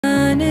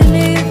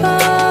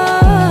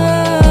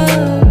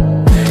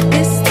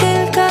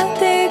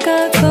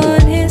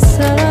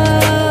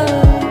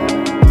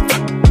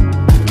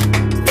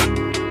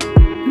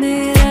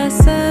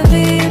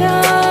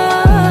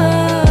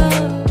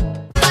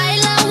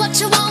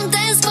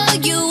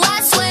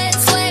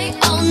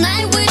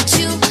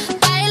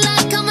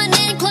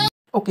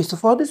Okay, so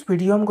for this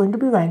video, I'm going to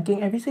be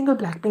ranking every single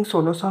Blackpink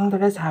solo song that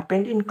has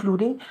happened,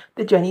 including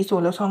the Jennie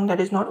solo song that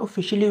is not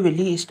officially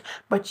released,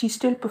 but she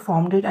still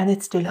performed it and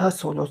it's still her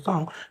solo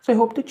song. So I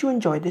hope that you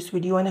enjoyed this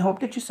video and I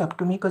hope that you sub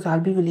to me because I'll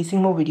be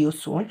releasing more videos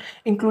soon,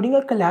 including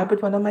a collab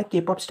with one of my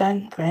K-pop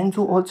stan friends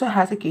who also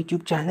has a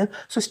KTube channel,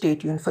 so stay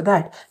tuned for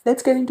that.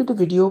 Let's get into the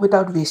video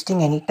without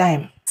wasting any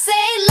time. Say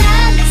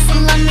la,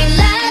 listen, love me,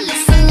 la,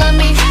 listen, love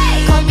me,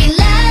 hey. Call me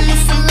la,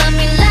 listen, love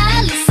me,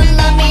 la, listen,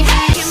 love me,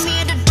 hey. Give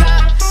me the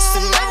drop,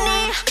 some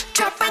money,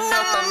 dropping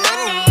on my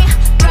money,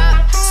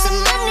 drop some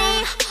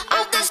money,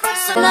 all this for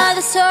some.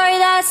 Another story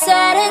that's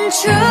sad and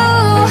true.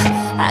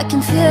 I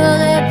can feel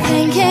the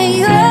pain, can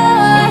you?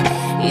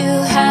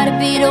 You had to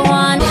be the one.